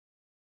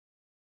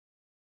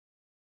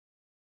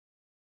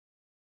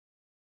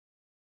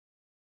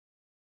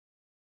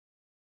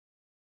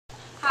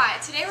Hi,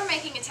 today we're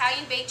making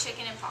Italian baked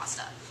chicken and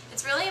pasta.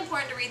 It's really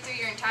important to read through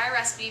your entire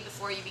recipe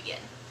before you begin.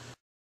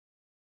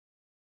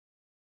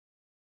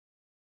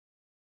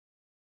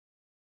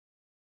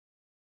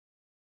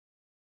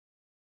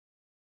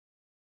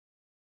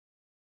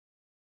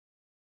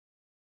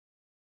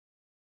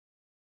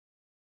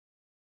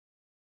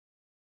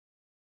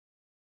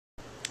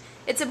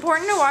 It's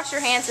important to wash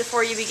your hands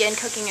before you begin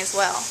cooking as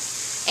well.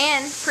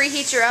 And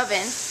preheat your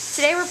oven.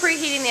 Today we're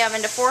preheating the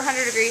oven to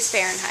 400 degrees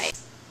Fahrenheit.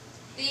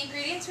 The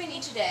ingredients we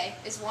need today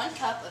is 1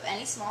 cup of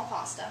any small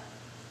pasta,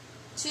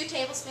 2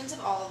 tablespoons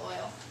of olive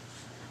oil,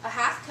 a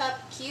 ½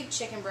 cup cubed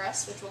chicken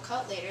breast, which we'll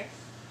cut later,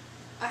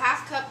 a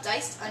 ½ cup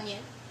diced onion,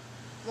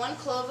 1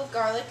 clove of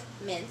garlic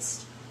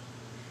minced,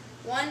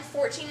 1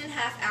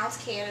 14½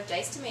 ounce can of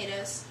diced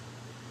tomatoes,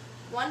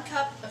 1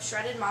 cup of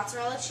shredded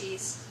mozzarella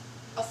cheese,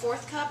 a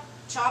 1/4 cup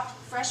chopped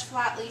fresh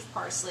flat leaf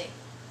parsley,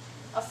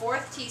 a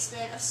 1/4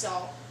 teaspoon of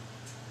salt,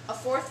 a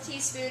 1/4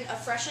 teaspoon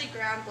of freshly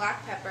ground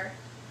black pepper,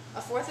 a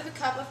 1/4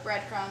 cup of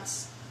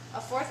breadcrumbs, a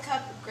 1/4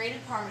 cup of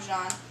grated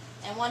Parmesan,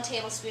 and 1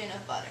 tablespoon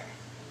of butter.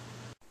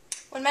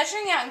 When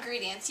measuring out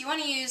ingredients, you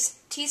want to use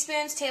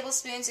teaspoons,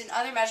 tablespoons, and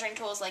other measuring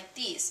tools like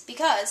these,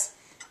 because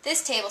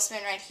this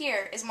tablespoon right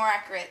here is more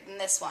accurate than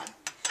this one,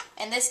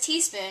 and this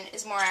teaspoon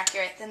is more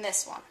accurate than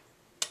this one.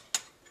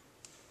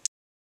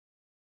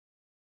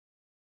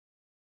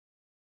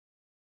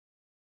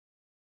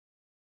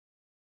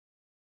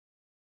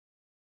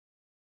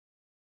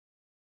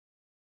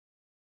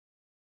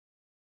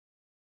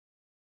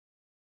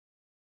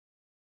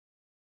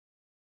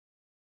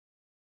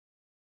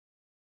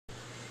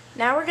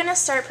 Now we're going to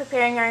start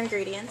preparing our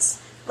ingredients.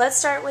 Let's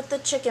start with the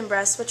chicken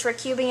breast, which we're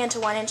cubing into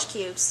 1-inch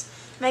cubes.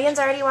 Megan's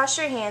already washed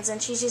her hands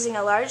and she's using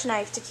a large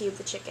knife to cube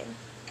the chicken.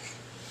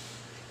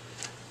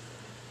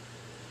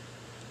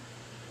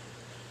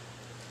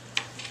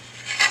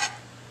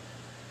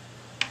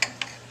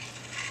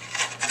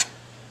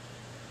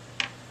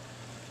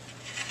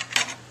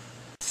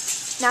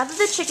 Now that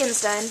the chicken's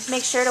done,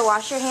 make sure to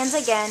wash your hands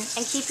again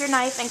and keep your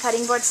knife and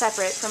cutting board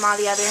separate from all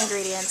the other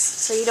ingredients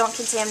so you don't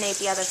contaminate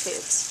the other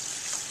foods.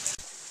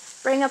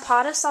 Bring a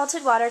pot of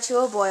salted water to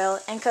a boil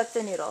and cook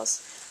the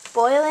noodles.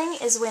 Boiling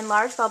is when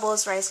large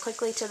bubbles rise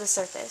quickly to the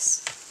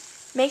surface.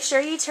 Make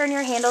sure you turn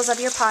your handles of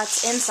your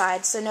pots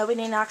inside so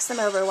nobody knocks them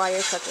over while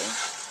you're cooking.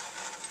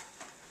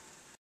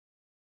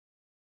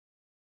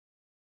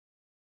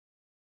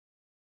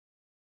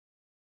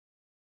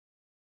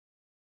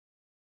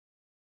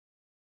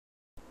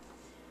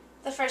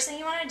 The first thing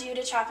you want to do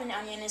to chop an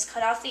onion is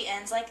cut off the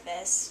ends like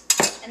this,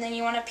 and then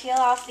you want to peel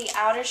off the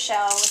outer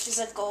shell, which is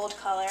a gold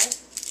color.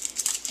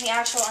 The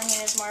actual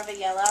onion is more of a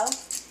yellow.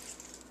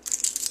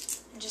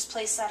 And just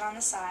place that on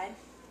the side.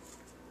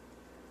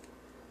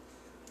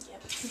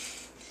 Yep.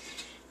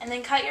 And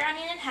then cut your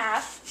onion in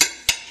half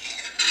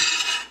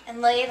and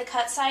lay the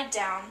cut side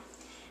down.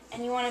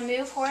 And you want to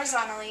move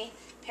horizontally,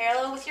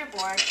 parallel with your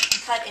board,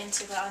 and cut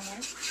into the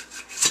onion.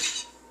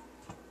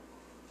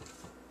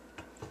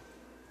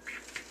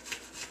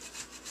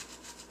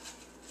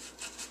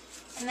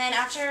 And then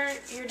after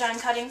you're done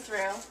cutting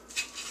through,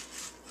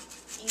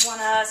 you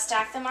want to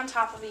stack them on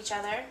top of each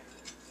other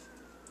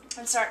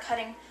and start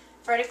cutting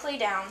vertically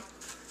down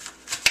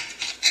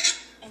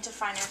into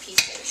finer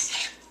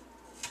pieces.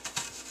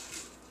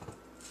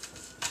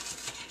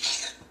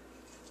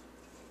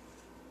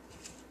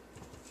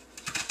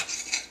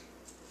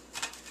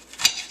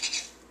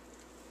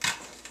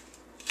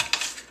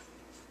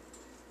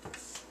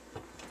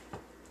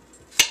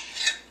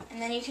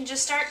 And then you can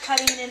just start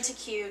cutting it into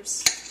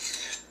cubes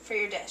for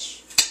your dish.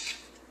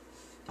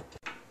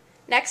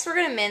 Next, we're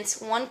going to mince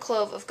 1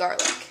 clove of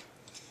garlic.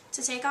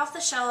 To take off the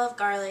shell of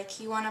garlic,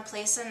 you want to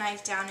place a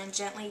knife down and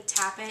gently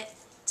tap it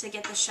to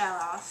get the shell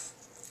off.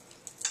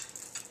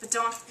 But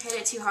don't hit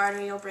it too hard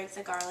or you'll break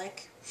the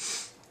garlic.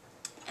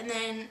 And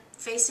then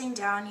facing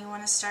down, you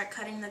want to start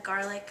cutting the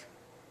garlic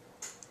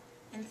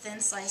in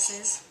thin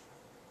slices.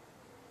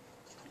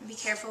 And be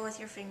careful with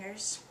your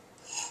fingers.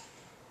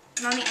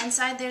 And on the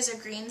inside, there's a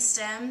green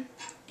stem,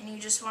 and you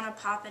just want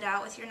to pop it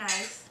out with your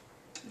knife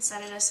and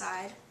set it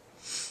aside.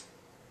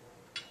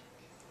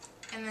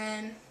 And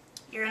then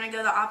you're going to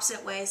go the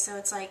opposite way, so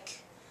it's like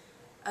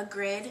a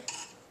grid,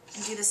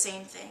 and do the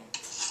same thing.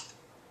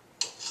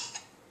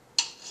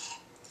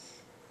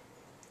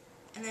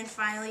 And then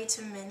finally,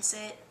 to mince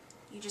it,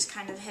 you just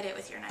kind of hit it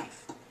with your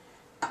knife.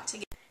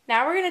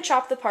 Now we're going to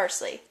chop the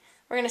parsley.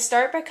 We're going to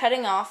start by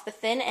cutting off the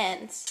thin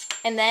ends,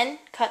 and then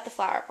cut the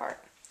flower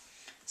part.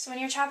 So when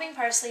you're chopping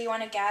parsley, you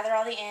want to gather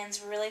all the ends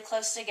really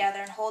close together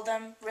and hold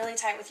them really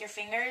tight with your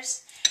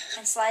fingers,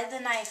 and slide the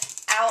knife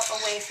out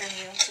away from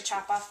you to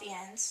chop off the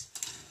ends.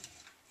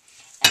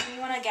 And then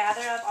you want to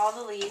gather up all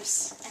the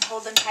leaves and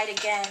hold them tight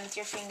again with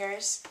your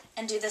fingers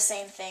and do the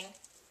same thing.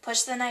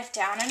 Push the knife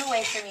down and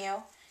away from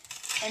you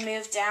and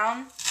move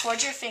down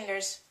towards your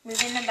fingers,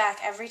 moving them back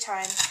every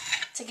time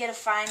to get a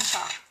fine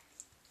chop.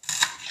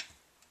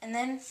 And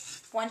then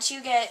once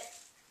you get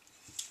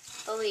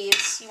the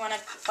leaves, you want to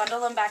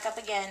bundle them back up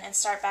again and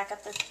start back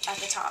at the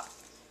top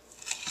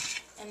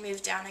and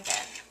move down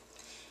again.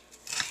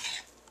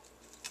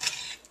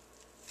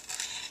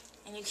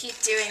 And you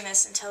keep doing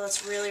this until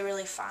it's really,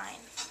 really fine.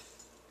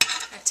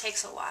 And it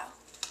takes a while.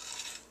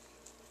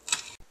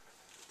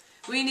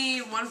 We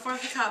need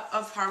 1/4 cup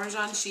of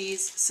Parmesan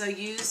cheese, so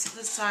use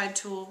the side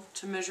tool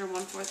to measure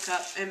 1/4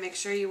 cup and make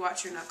sure you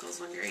watch your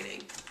knuckles when you're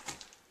eating.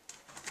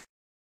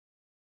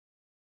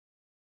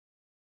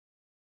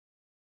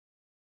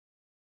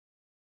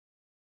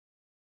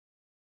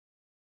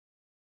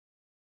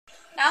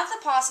 Now that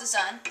the pasta's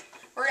done,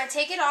 we're going to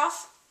take it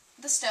off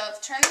the stove,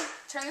 turn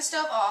the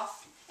stove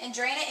off, and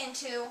drain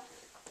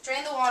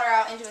the water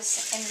out into the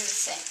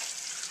sink.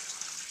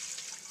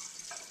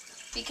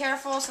 Be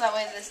careful so that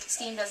way the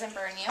steam doesn't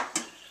burn you.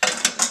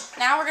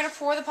 Now we're going to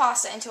pour the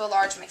pasta into a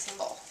large mixing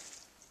bowl.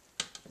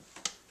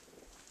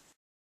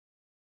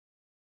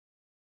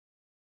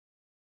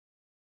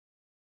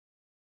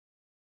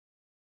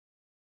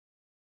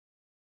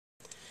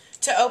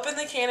 To open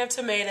the can of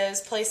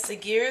tomatoes, place the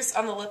gears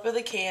on the lip of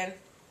the can,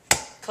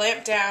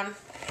 clamp down,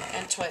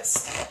 and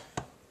twist.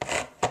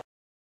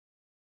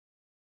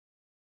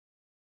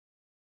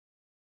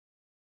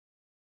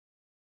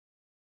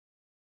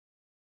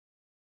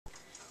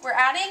 We're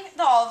adding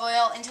the olive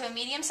oil into a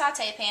medium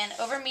saute pan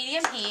over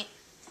medium heat,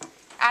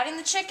 adding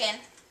the chicken,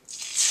 and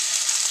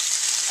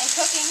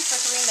cooking for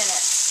 3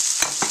 minutes.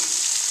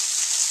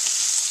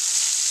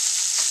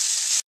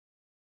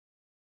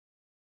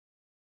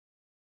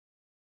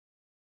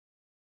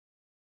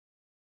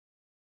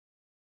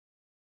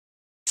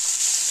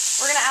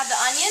 We're going to add the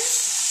onions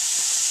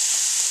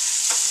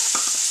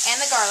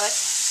and the garlic,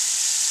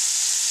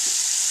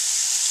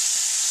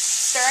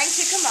 stirring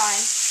to combine,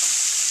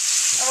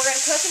 and we're going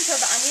to cook until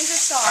the onions are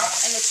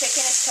soft and the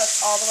chicken is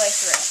cooked all the way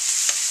through.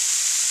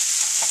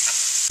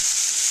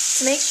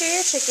 To make sure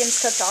your chicken's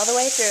cooked all the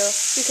way through,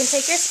 you can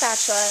take your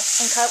spatula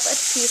and cut a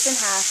piece in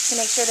half to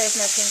make sure there's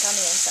no pink on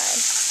the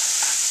inside.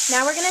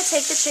 Now we're going to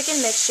take the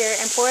chicken mixture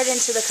and pour it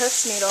into the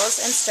cooked noodles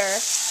and stir.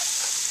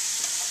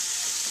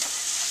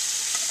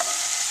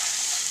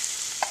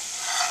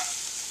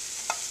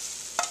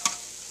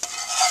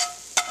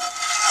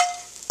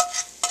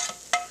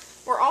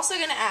 We're also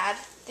going to add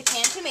the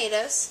canned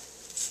tomatoes,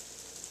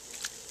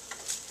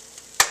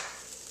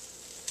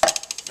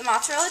 the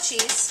mozzarella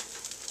cheese,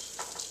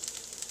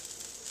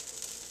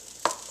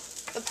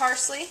 the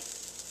parsley,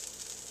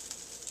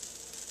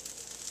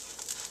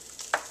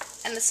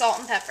 and the salt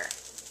and pepper,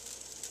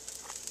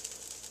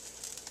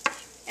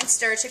 and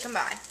stir to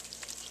combine.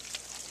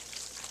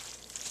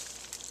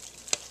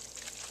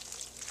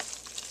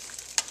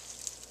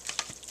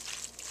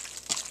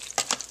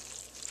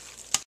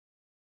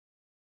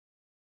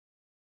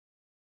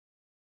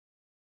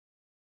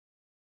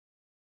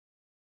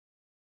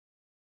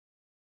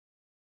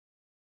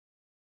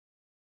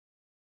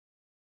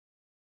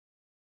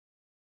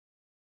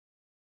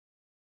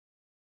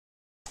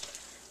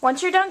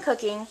 Once you're done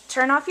cooking,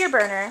 turn off your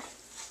burner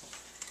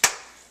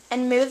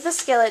and move the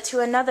skillet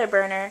to another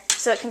burner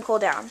so it can cool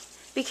down.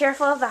 Be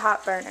careful of the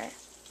hot burner.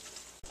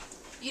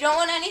 You don't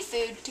want any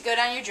food to go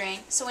down your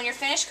drain, so when you're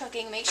finished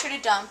cooking, make sure to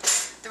dump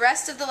the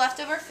rest of the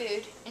leftover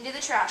food into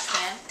the trash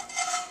can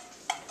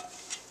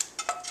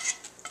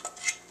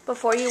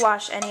before you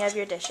wash any of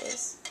your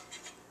dishes.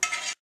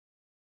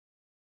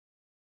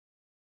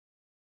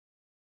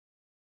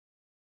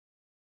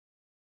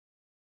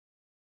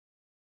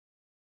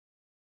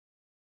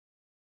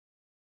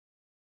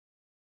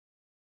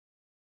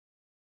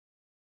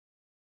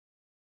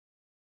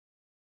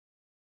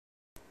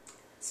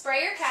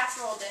 Spray your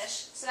casserole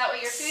dish so that way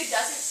your food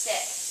doesn't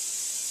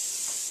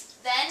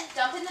stick. Then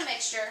dump in the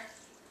mixture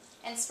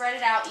and spread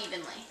it out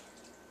evenly.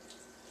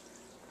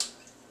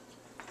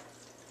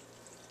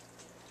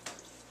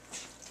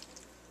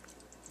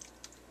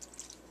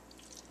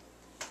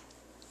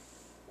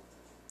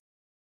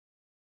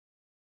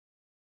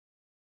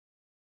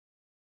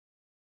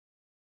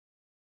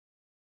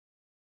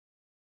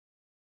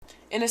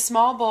 In a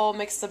small bowl,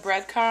 mix the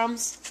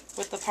breadcrumbs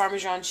with the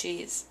Parmesan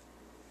cheese.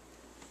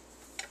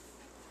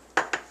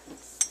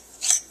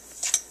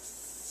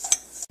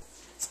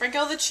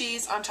 Sprinkle the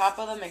cheese on top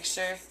of the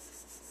mixture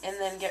and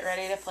then get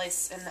ready to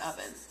place in the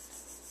oven.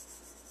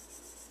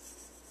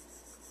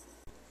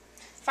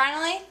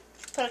 Finally,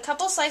 put a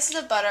couple slices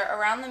of butter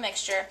around the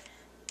mixture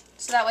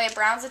so that way it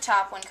browns the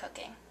top when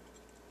cooking.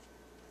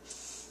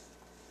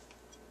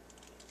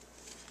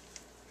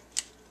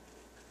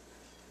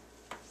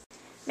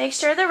 Make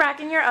sure the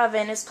rack in your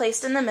oven is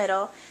placed in the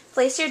middle.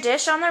 Place your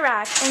dish on the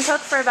rack and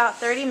cook for about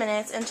 30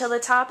 minutes until the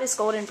top is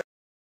golden brown.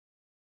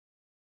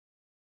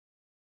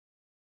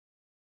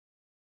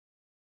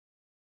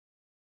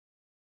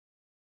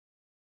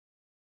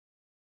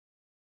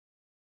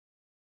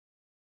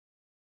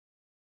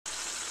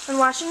 When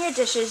washing your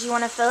dishes, you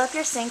want to fill up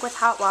your sink with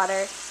hot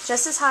water,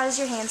 just as hot as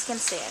your hands can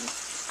stand.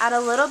 Add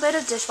a little bit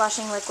of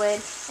dishwashing liquid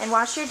and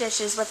wash your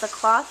dishes with a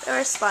cloth or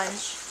a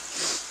sponge.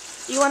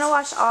 You want to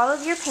wash all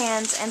of your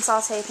pans and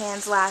sauté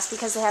pans last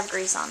because they have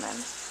grease on them.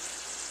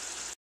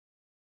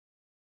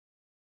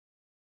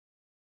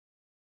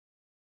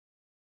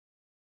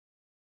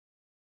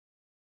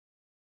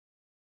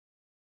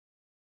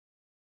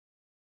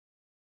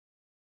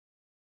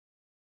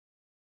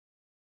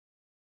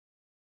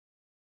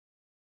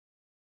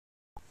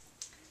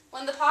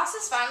 When the pasta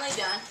is finally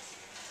done,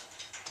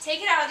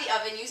 take it out of the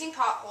oven using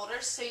pot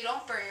holders so you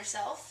don't burn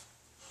yourself.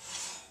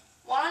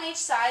 One on each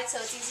side so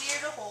it's easier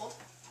to hold.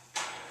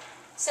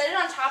 Set it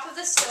on top of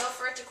the stove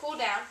for it to cool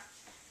down.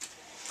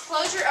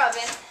 Close your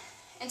oven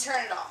and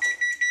turn it off.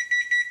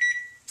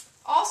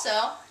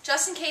 Also,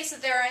 just in case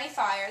that there are any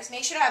fires,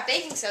 make sure to have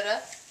baking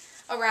soda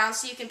around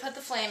so you can put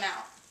the flame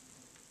out.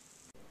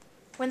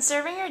 When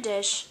serving your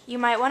dish, you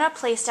might want to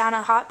place down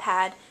a hot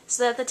pad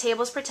so that the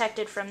table is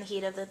protected from the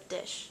heat of the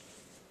dish.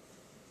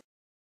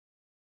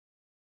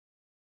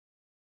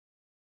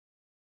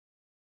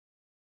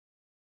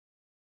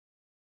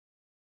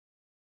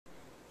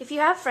 If you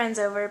have friends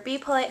over, be a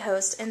polite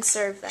host and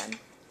serve them.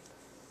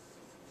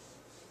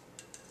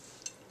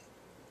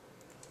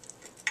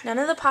 None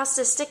of the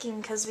pasta is sticking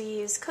because we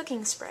use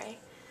cooking spray.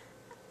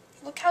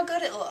 Look how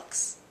good it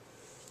looks.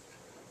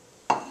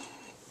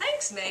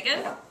 Thanks,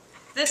 Megan.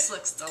 This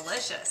looks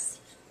delicious.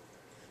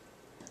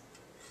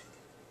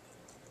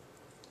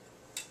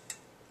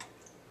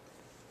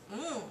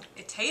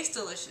 It tastes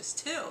delicious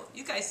too.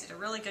 You guys did a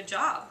really good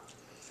job.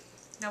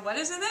 Now what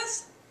is in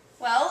this?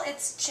 Well,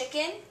 it's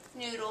chicken,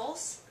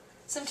 noodles,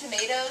 some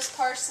tomatoes,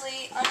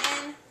 parsley,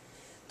 onion,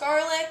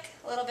 garlic,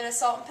 a little bit of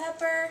salt and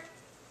pepper,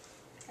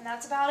 and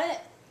that's about it.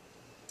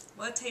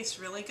 Well, it tastes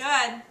really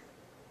good.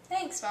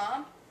 Thanks,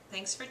 Mom.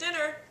 Thanks for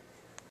dinner.